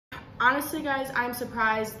honestly guys, I'm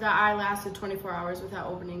surprised that I lasted 24 hours without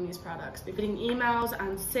opening these products. They're getting emails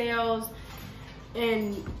on sales,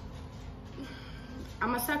 and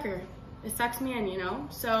I'm a sucker. It sucks me in, you know?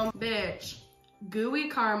 So, bitch, gooey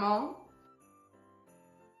caramel.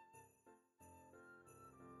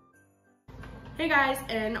 Hey guys,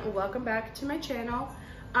 and welcome back to my channel.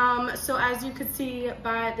 So as you can see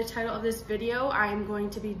by the title of this video, I'm going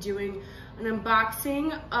to be doing an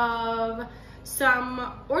unboxing of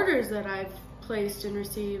some orders that I've placed and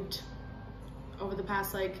received over the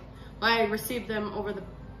past, I received them over the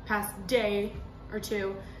past day or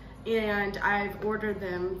two, and I've ordered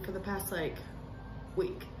them for the past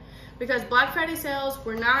week. Because Black Friday sales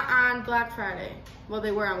were not on Black Friday. Well,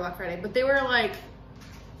 they were on Black Friday, but they were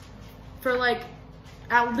for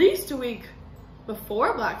at least a week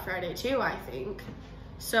before Black Friday too, I think.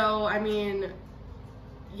 So, I mean,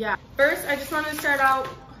 yeah. First, I just wanted to start out,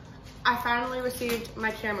 I finally received my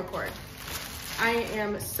camera cord. I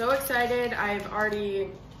am so excited. I've already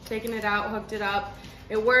taken it out, hooked it up.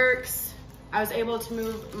 It works. I was able to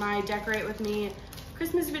move my Decorate With Me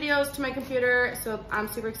Christmas videos to my computer, so I'm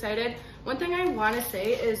super excited. One thing I want to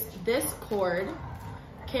say is this cord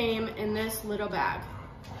came in this little bag.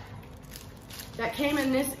 That came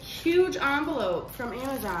in this huge envelope from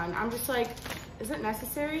Amazon. I'm just like, is it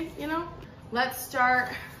necessary, you know? Let's start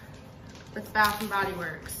with Bath & Body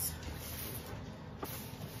Works.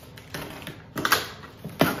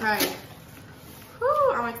 Okay.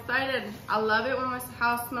 Whew, I'm excited. I love it when my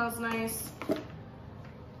house smells nice.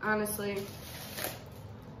 Honestly.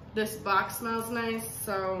 This box smells nice,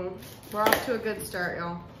 so we're off to a good start,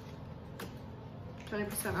 y'all.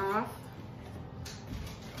 20% off.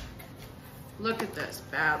 Look at this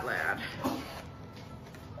bad lad.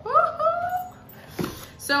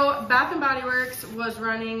 So Bath & Body Works was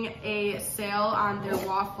running a sale on their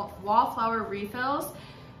wallflower refills.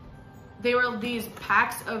 They were these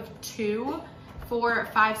packs of 2 for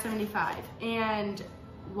 $5.75, and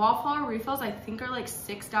wallflower refills I think are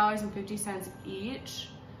 $6.50 each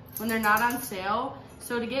when they're not on sale.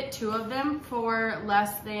 So to get 2 of them for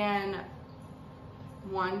less than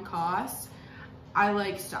 1 cost,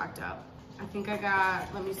 I stocked up. I think I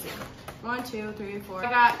got, let me see, 1, 2, 3, 4. I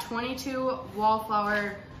got 22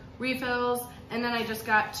 wallflower refills, and then I just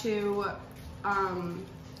got 2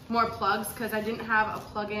 more plugs because I didn't have a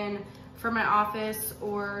plug-in for my office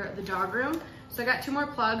or the dog room. So I got 2 more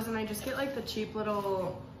plugs, and I just get the cheap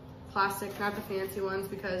little plastic, not the fancy ones,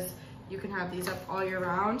 because you can have these up all year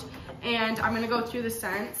round. And I'm gonna go through the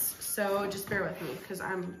scents, so just bear with me because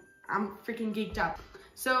I'm freaking geeked up.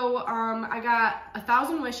 So I got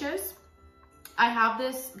 1,000 Wishes. I have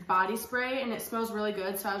this body spray and it smells really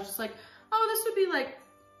good, so I was just like, oh, this would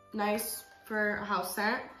be nice for a house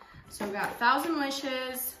scent. So I got 1,000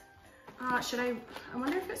 Wishes. I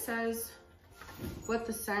wonder if it says what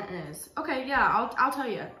the scent is. Okay, yeah, I'll tell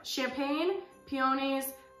you. Champagne, peonies,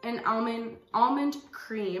 and almond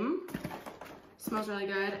cream. Smells really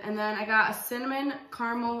good. And then I got a cinnamon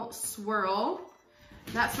caramel swirl.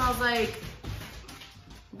 That smells like,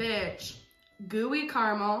 bitch, gooey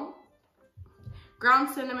caramel,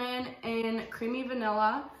 ground cinnamon, and creamy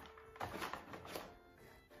vanilla.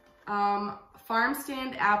 Farm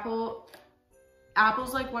stand apple.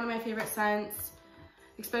 Apple's one of my favorite scents,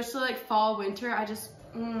 especially fall, winter. I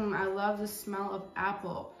love the smell of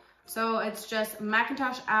apple. So it's just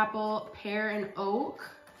Macintosh apple, pear, and oak.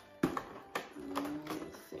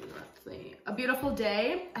 Let's see. A Beautiful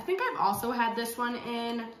Day. I think I've also had this one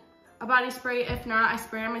in a body spray. If not, I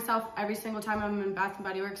spray on myself every single time I'm in Bath &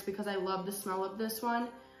 Body Works because I love the smell of this one.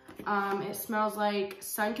 It smells like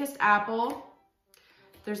sun-kissed apple.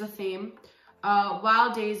 There's a theme.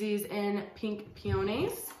 Wild daisies and pink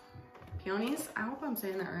peonies. Peonies? I hope I'm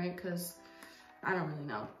saying that right because I don't really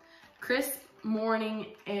know. Crisp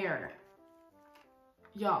morning air.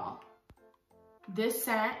 Y'all, this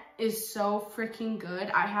scent is so freaking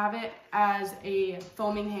good. I have it as a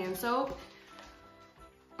foaming hand soap.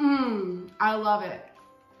 I love it.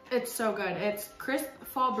 It's so good. It's crisp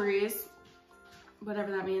fall breeze,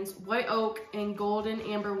 whatever that means, white oak, and golden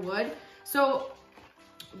amber wood. So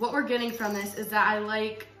what we're getting from this is that I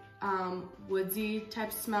like woodsy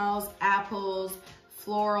type smells, apples,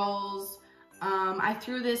 florals. I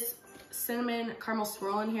threw this cinnamon caramel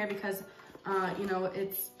swirl in here because, you know,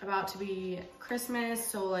 it's about to be Christmas.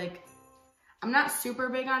 So I'm not super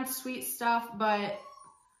big on sweet stuff, but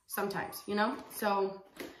sometimes, you know? So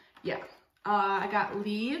yeah, I got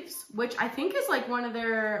Leaves, which I think is one of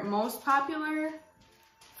their most popular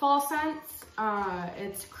fall scents.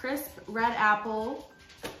 It's crisp red apple,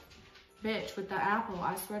 bitch with the apple,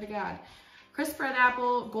 I swear to God. crisp red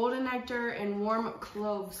apple, golden nectar, and warm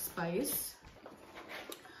clove spice.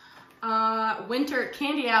 Winter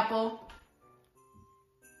candy apple.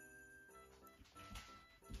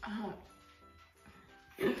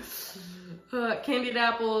 Candied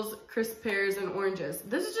apples, crisp pears, and oranges.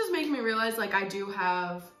 This is just making me realize like I do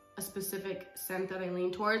have a specific scent that I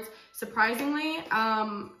lean towards. Surprisingly,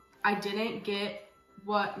 I didn't get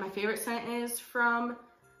what my favorite scent is from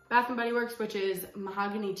Bath & Body Works, which is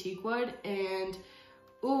mahogany teakwood, and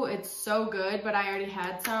ooh, it's so good, but I already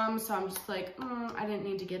had some, so I'm just like, I didn't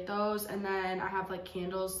need to get those. And then I have like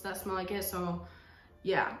candles that smell like it, so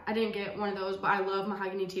yeah, I didn't get one of those, but I love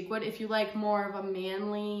mahogany teakwood. If you like more of a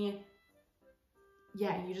manly,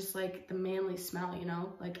 yeah, you just like the manly smell, you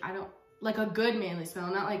know? Like I don't, like a good manly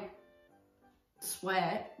smell, not like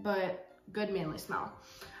sweat, but good manly smell.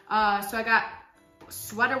 So I got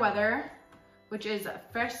Sweater Weather, which is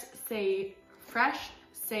fresh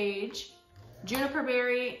sage, juniper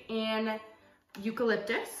berry, and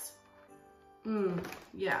eucalyptus.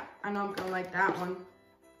 Yeah, I know I'm gonna like that one.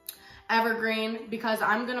 Evergreen, because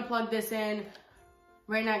I'm gonna plug this in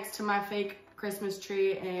right next to my fake Christmas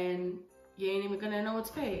tree and you ain't even gonna know it's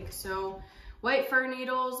fake. So white fir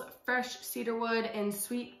needles, fresh cedarwood, and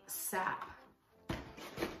sweet sap.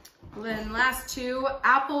 And then last two,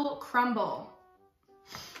 apple crumble.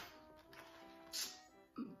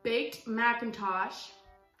 Baked Macintosh,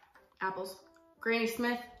 apples, Granny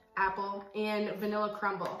Smith apple, and vanilla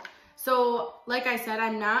crumble. So like I said,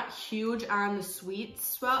 I'm not huge on the sweet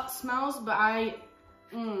smells, but it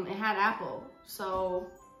had apple. So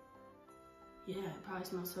yeah, it probably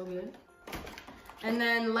smells so good. And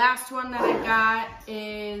then last one that I got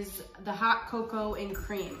is the hot cocoa and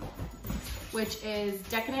cream, which is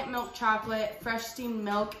decadent milk chocolate, fresh steamed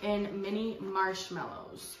milk, and mini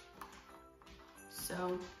marshmallows.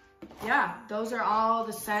 So yeah, those are all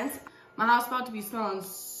the scents. My house is about to be smelling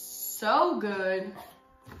so good.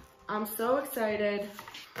 I'm so excited.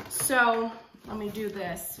 So let me do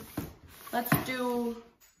this. Let's do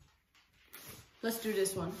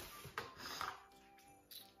this one.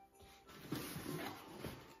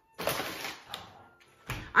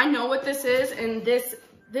 I know what this is, and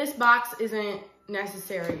this box isn't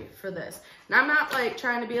necessary for this. And I'm not like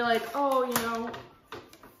trying to be like, oh, you know,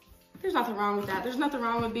 there's nothing wrong with that. There's nothing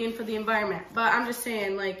wrong with being for the environment. But I'm just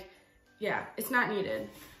saying, like, yeah, it's not needed.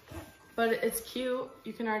 But it's cute.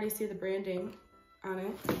 You can already see the branding on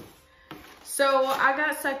it. So I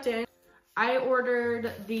got sucked in. I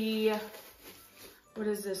ordered the, what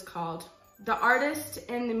is this called? The Artist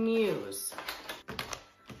and the Muse.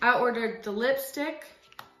 I ordered the lipstick,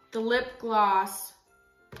 the lip gloss,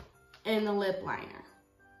 and the lip liner.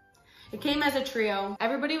 It came as a trio.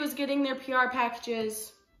 Everybody was getting their PR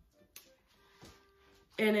packages,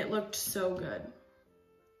 and it looked so good.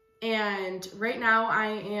 And right now I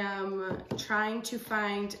am trying to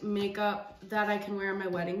find makeup that I can wear on my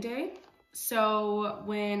wedding day. So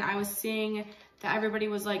when I was seeing that everybody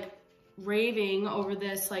was like raving over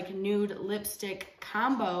this like nude lipstick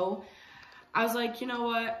combo, I was like, you know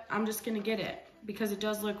what? I'm just gonna get it because it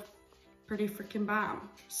does look pretty freaking bomb.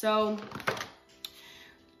 So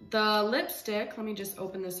the lipstick, let me just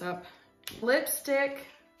open this up. Lipstick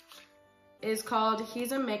is called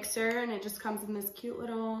He's a Mixer, and it just comes in this cute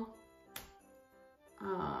little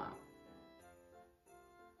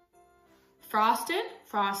frosted,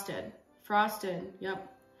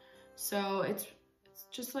 yep. So it's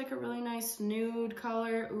just like a really nice nude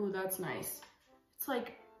color. Ooh, that's nice. It's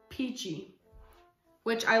like peachy,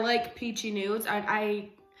 which I like peachy nudes. I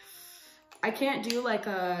can't do like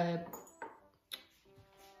a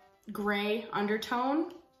gray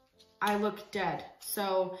undertone. I look dead.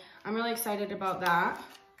 So I'm really excited about that.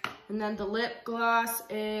 And then the lip gloss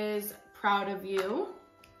is Proud of You.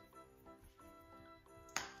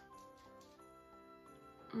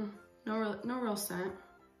 No real scent.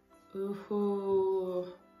 Ooh,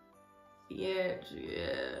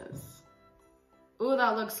 yes. Ooh,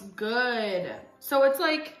 that looks good. So it's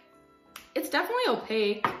like, it's definitely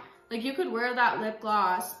opaque. Like you could wear that lip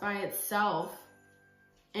gloss by itself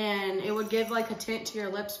and it would give like a tint to your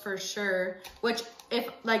lips for sure. Which if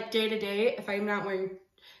like day to day, if I'm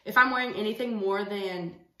wearing anything more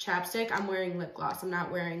than chapstick, I'm wearing lip gloss. I'm not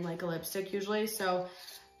wearing like a lipstick usually. So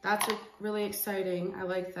that's really exciting. I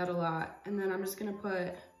like that a lot. And then I'm just gonna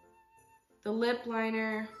put the lip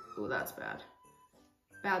liner. Ooh, that's bad.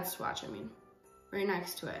 Bad swatch, I mean. Right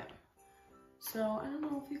next to it. So I don't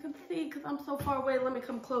know if you can see because I'm so far away. Let me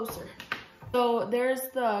come closer. So there's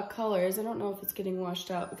the colors. I don't know if it's getting washed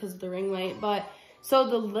out because of the ring light, but so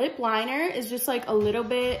the lip liner is just like a little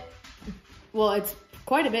bit, well, it's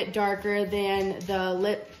quite a bit darker than the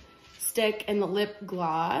lipstick and the lip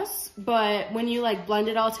gloss, but when you like blend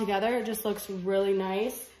it all together, it just looks really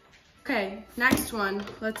nice. Okay, next one,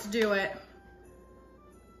 let's do it.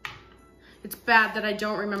 It's bad that I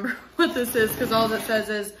don't remember what this is because all it says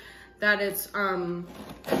is that it's from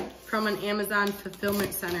an Amazon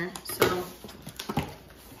fulfillment center, so.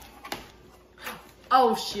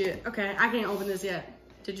 Oh shit, okay, I can't open this yet.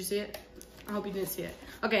 Did you see it? I hope you didn't see it.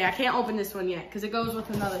 Okay, I can't open this one yet because it goes with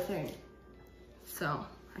another thing. So,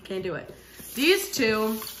 I can't do it. These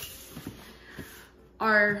two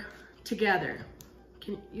are together.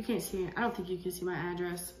 You can't see it. I don't think you can see my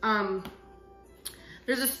address.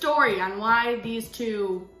 There's a story on why these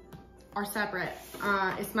two are separate.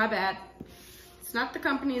 It's my bad. It's not the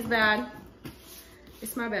company's bad.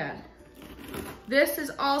 It's my bad. This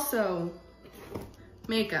is also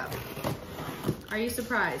makeup. Are you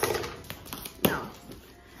surprised? No.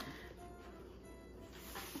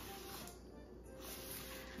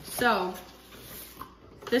 So,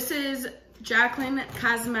 this is Jaclyn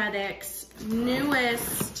Cosmetics'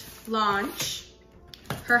 newest launch,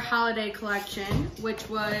 her holiday collection, which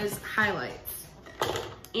was highlights.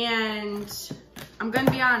 And I'm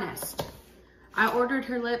gonna be honest, I ordered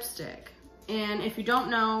her lipstick. And if you don't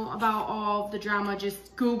know about all the drama,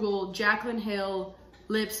 just Google Jaclyn Hill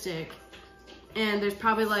lipstick. And there's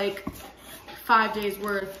probably like 5 days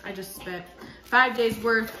worth, I just spit, 5 days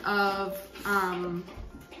worth of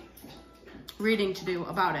reading to do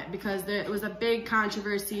about it because it was a big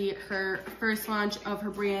controversy. Her first launch of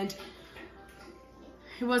her brand,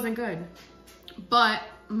 it wasn't good. But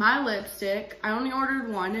my lipstick, I only ordered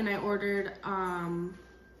one, and I ordered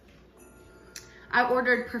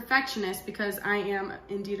Perfectionist because I am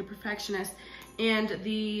indeed a perfectionist, and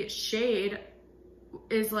the shade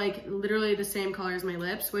is like literally the same color as my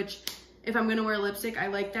lips, which if I'm gonna wear lipstick, I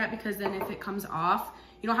like that because then if it comes off,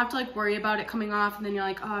 you don't have to like worry about it coming off and then you're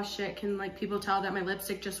like, oh shit, can like people tell that my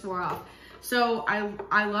lipstick just wore off? So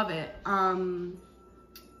I love it.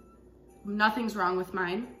 Nothing's wrong with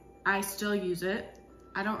mine. I still use it.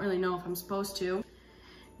 I don't really know if I'm supposed to.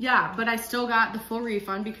 Yeah, but I still got the full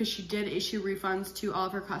refund because she did issue refunds to all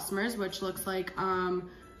of her customers, which looks like,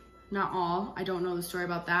 not all. I don't know the story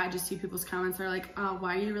about that. I just see people's comments are like,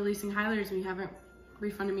 why are you releasing highlighters when you haven't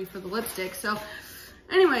refunded me for the lipstick? So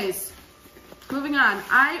anyways, moving on.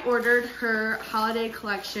 I ordered her holiday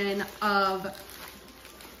collection of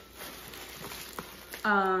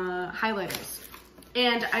highlighters.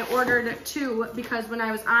 And I ordered 2 because when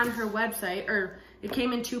I was on her website, or it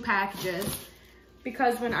came in 2 packages,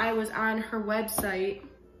 because when I was on her website,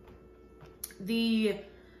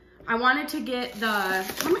 I wanted to get you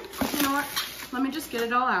know what? Let me just get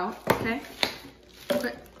it all out, okay?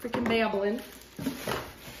 Quit freaking babbling.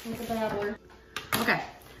 Like a babbler. Okay,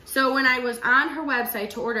 so when I was on her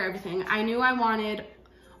website to order everything, I knew I wanted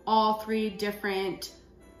all 3 different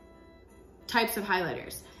types of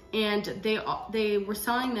highlighters. And they were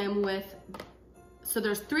selling them with, so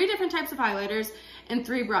there's 3 different types of highlighters and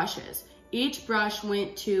 3 brushes. Each brush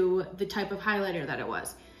went to the type of highlighter that it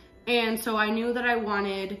was. And so I knew that I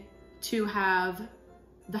wanted to have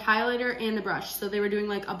the highlighter and the brush. So they were doing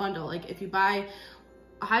like a bundle. Like if you buy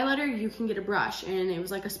a highlighter, you can get a brush. And it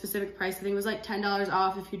was like a specific price. I think it was like $10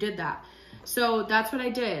 off if you did that. So that's what I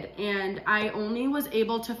did. And I only was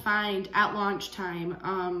able to find at launch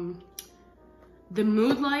time, the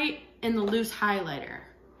Moodlight and the loose highlighter,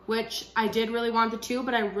 which I did really want the 2,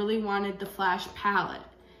 but I really wanted the flash palette.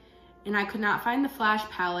 And I could not find the flash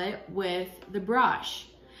palette with the brush.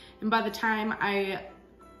 And by the time I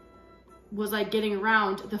was like getting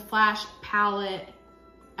around, the flash palette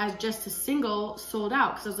as just a single sold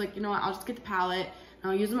out. Cause I was like, you know what, I'll just get the palette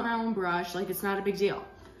and I'll use my own brush. Like it's not a big deal.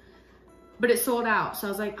 But it sold out. So I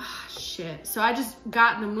was like, ah, shit. So I just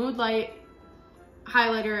got the Moodlight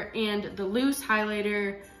highlighter and the loose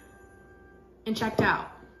highlighter and checked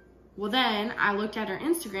out. Well, then I looked at her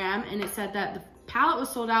Instagram and it said that the palette was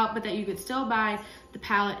sold out, but that you could still buy the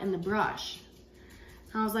palette and the brush.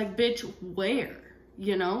 And I was like, bitch, where?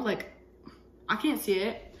 You know, like I can't see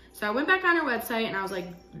it. So I went back on her website and I was like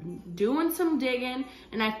doing some digging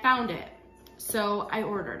and I found it. So I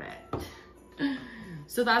ordered it.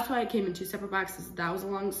 So that's why it came in 2 separate boxes. That was a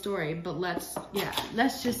long story, but let's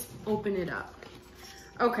just open it up.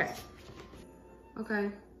 Okay.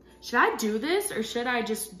 Should I do this or should I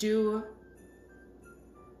just do,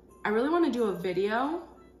 I really want to do a video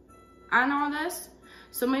on all this.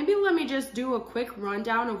 So maybe let me just do a quick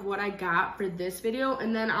rundown of what I got for this video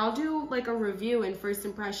and then I'll do like a review and first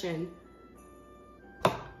impression.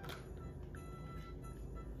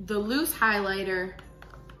 The loose highlighter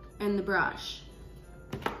and the brush.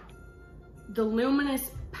 The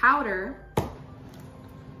luminous powder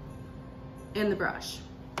and the brush.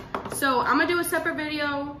 So I'm gonna do a separate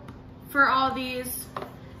video for all these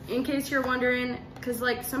in case you're wondering, because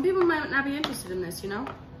like some people might not be interested in this, you know?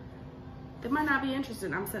 They might not be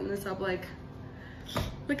interested. I'm setting this up like,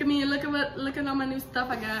 look at me, look at all my new stuff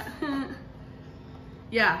I got.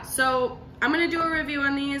 Yeah, so I'm gonna do a review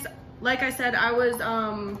on these. Like I said,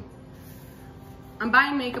 I'm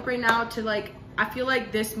buying makeup right now to like, I feel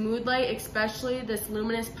like this mood light, especially this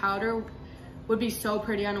luminous powder, would be so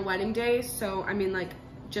pretty on a wedding day. So, I mean, like,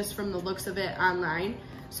 just from the looks of it online.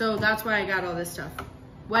 So that's why I got all this stuff.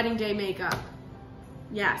 Wedding day makeup.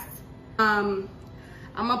 Yes. I'm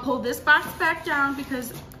gonna pull this box back down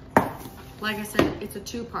because, like I said, it's a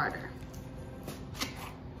two-parter.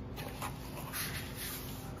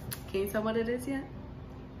 Can you tell what it is yet?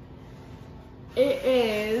 It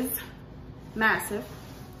is massive.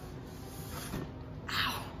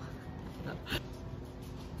 Ow.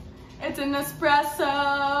 It's an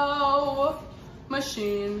Nespresso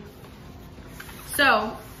machine.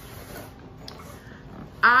 So,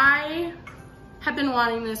 I have been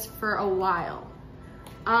wanting this for a while.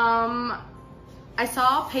 I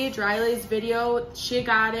saw Paige Riley's video, she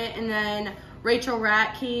got it, and then Rachel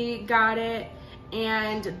Ratke got it,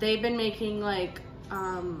 and they've been making like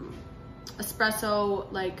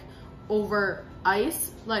espresso like over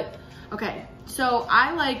ice. Like, okay, so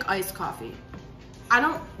I like iced coffee. I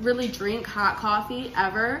don't really drink hot coffee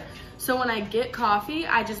ever. So when I get coffee,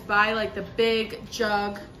 I just buy like the big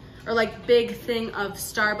jug or like big thing of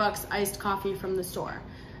Starbucks iced coffee from the store.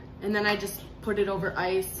 And then I just put it over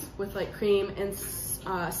ice with like cream and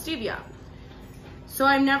stevia. So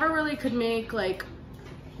I never really could make like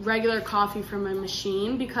regular coffee from a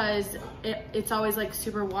machine because it's always like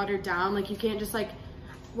super watered down. Like you can't just like,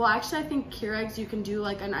 well actually I think Keurig's you can do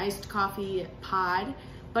like an iced coffee pod,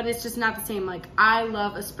 but it's just not the same. Like I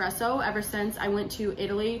love espresso ever since I went to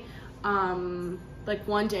Italy. Like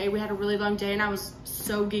one day we had a really long day and I was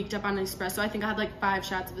so geeked up on espresso. I think I had like 5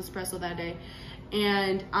 shots of espresso that day.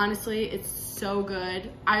 And honestly, it's so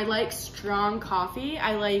good. I like strong coffee.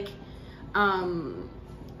 I like I'm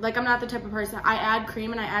not the type of person, I add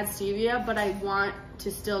cream and I add stevia, but I want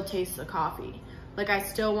to still taste the coffee. Like I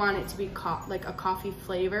still want it to be like a coffee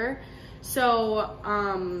flavor. So,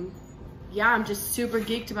 yeah, I'm just super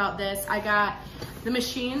geeked about this. I got the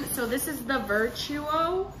machine. So this is the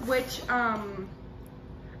Vertuo, which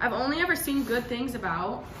I've only ever seen good things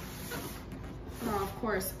about. Oh, of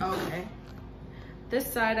course, okay.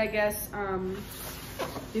 This side, I guess,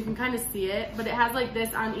 you can kind of see it, but it has like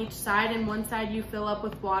this on each side, and one side you fill up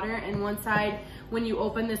with water, and one side, when you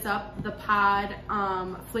open this up, the pod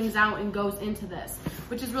flings out and goes into this,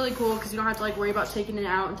 which is really cool because you don't have to like worry about taking it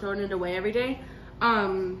out and throwing it away every day.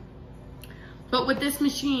 But with this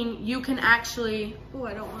machine, you can actually, oh,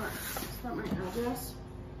 I don't want, is that my address?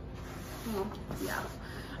 Oh, yeah.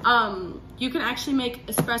 You can actually make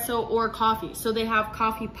espresso or coffee. So they have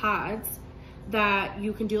coffee pods that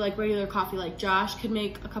you can do like regular coffee. Like Josh could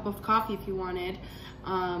make a cup of coffee if you wanted.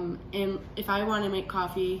 And if I want to make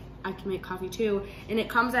coffee, I can make coffee too. And it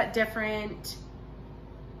comes at different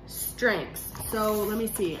strengths. So let me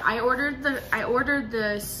see. I ordered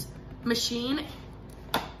this machine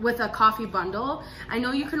with a coffee bundle. I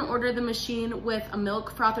know you can order the machine with a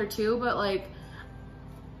milk frother too, but like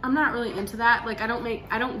I'm not really into that. Like I don't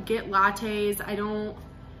get lattes. I don't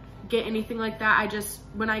get anything like that. I just,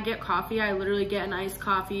 when I get coffee, I literally get an iced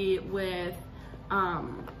coffee with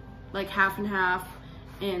like half and half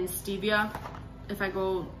and stevia if I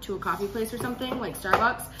go to a coffee place or something like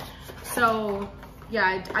Starbucks. So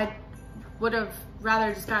yeah, I would have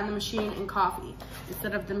rather just gotten the machine and coffee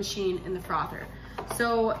instead of the machine and the frother.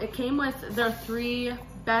 So it came with their 3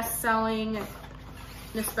 best-selling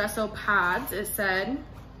Nespresso pods. It said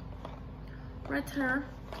right there,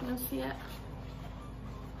 can you see it?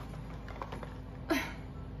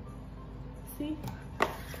 See?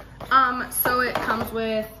 So it comes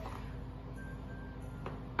with,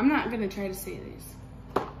 I'm not gonna try to say these.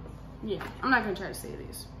 Yeah, I'm not gonna try to say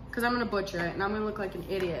these because I'm gonna butcher it and I'm gonna look like an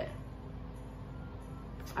idiot.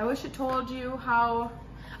 I wish it told you how,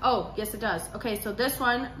 oh, yes it does. Okay, so this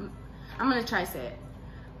one, I'm gonna try to say it.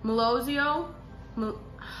 Melozio,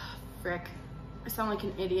 frick, I sound like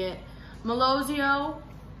an idiot. Melozio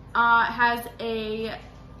has a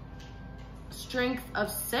strength of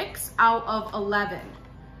 6 out of 11.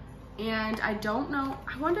 And I don't know,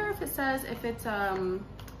 I wonder if it says if it's an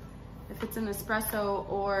espresso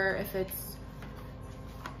or if it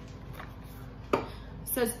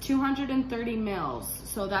says 230 mils.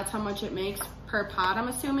 So that's how much it makes per pod, I'm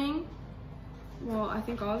assuming. Well, I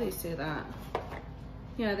think all these say that.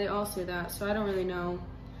 Yeah, they all say that, so I don't really know.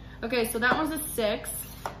 Okay, so that one's a 6.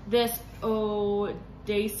 This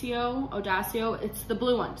Audacio, it's the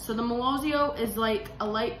blue one. So the Melosio is like a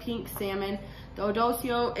light pink salmon. The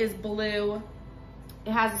Audacio is blue.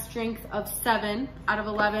 It has a strength of 7 out of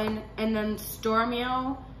 11. And then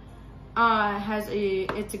Stormio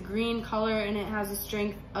it's a green color and it has a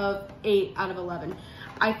strength of 8 out of 11.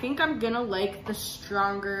 I think I'm gonna like the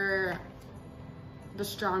stronger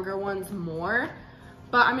ones more,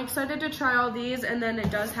 but I'm excited to try all these. And then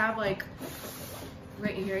it does have like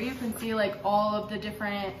right here, you can see like all of the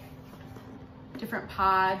different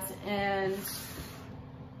pods and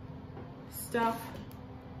stuff.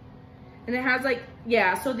 And it has like,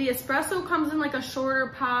 yeah, so the espresso comes in like a shorter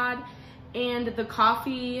pod and the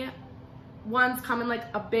coffee ones come in like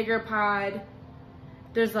a bigger pod.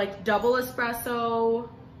 There's like double espresso.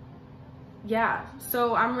 Yeah,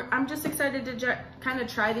 so I'm just excited to kind of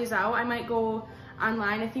try these out. I might go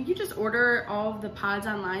online. I think you just order all of the pods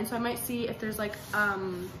online. So I might see if there's like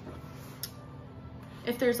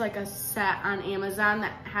a set on Amazon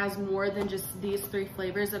that has more than just these 3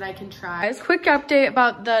 flavors that I can try. Guys, quick update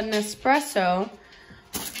about the Nespresso.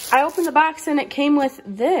 I opened the box and it came with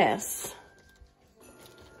this,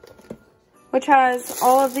 which has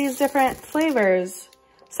all of these different flavors.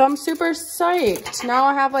 So I'm super psyched. Now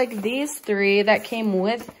I have like these 3 that came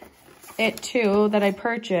with it too that I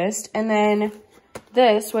purchased. And then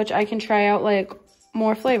this, which I can try out like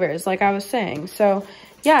more flavors like I was saying. So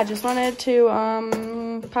yeah, just wanted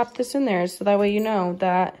to pop this in there so that way you know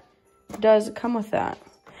that it does come with that.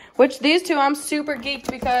 Which these 2, I'm super geeked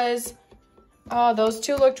because those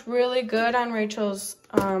 2 looked really good on Rachel's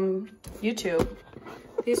YouTube.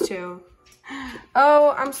 These 2.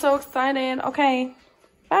 Oh, I'm so excited. Okay,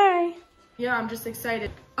 bye. Yeah, I'm just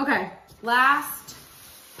excited. Okay, last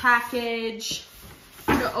package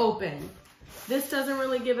to open. This doesn't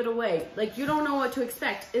really give it away. Like, you don't know what to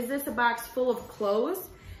expect. Is this a box full of clothes?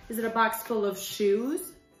 Is it a box full of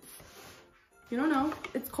shoes? You don't know.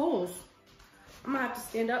 It's Kohl's. I'm gonna have to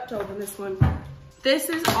stand up to open this one. This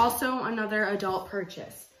is also another adult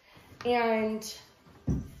purchase. And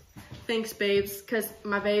thanks, babes, because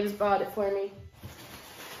my babes bought it for me.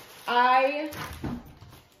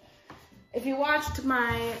 If you watched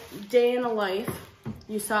my day in the life,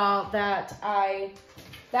 you saw that I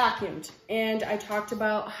vacuumed. And I talked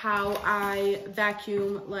about how I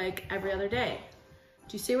vacuum like every other day.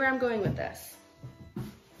 Do you see where I'm going with this?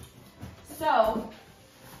 So,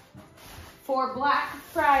 for Black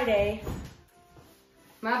Friday,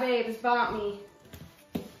 my babes bought me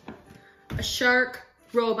a Shark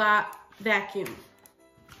robot vacuum.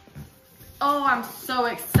 Oh, I'm so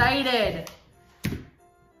excited.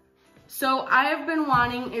 So I have been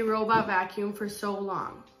wanting a robot vacuum for so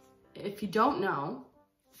long. If you don't know,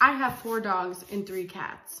 I have 4 dogs and 3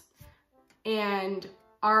 cats. And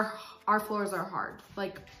our floors are hard.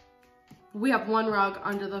 Like, we have 1 rug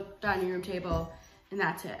under the dining room table and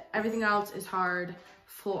that's it. Everything else is hard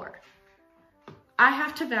floor. I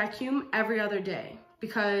have to vacuum every other day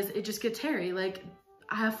because it just gets hairy. Like,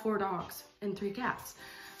 I have 4 dogs and 3 cats.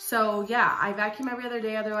 So yeah, I vacuum every other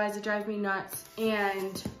day, otherwise it drives me nuts.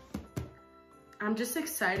 And I'm just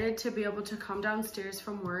excited to be able to come downstairs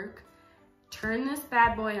from work, turn this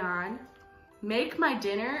bad boy on, make my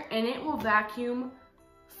dinner, and it will vacuum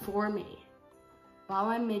for me while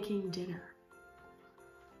I'm making dinner.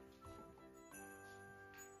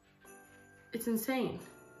 It's insane.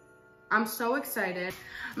 I'm so excited.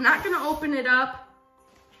 I'm not gonna open it up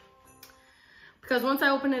because once I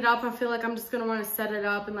open it up, I feel like I'm just gonna wanna set it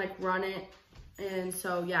up and like run it. And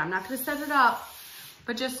so yeah, I'm not gonna set it up,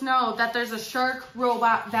 but just know that there's a Shark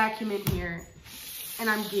robot vacuum in here and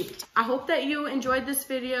I'm geeked. I hope that you enjoyed this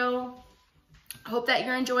video. I hope that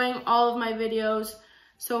you're enjoying all of my videos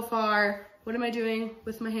so far. What am I doing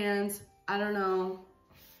with my hands? I don't know.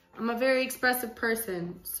 I'm a very expressive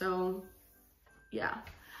person, so yeah.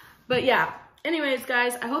 But yeah, anyways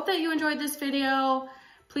guys, I hope that you enjoyed this video.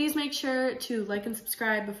 Please make sure to like and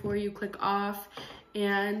subscribe before you click off.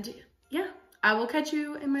 And yeah, I will catch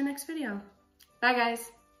you in my next video. Bye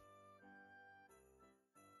guys.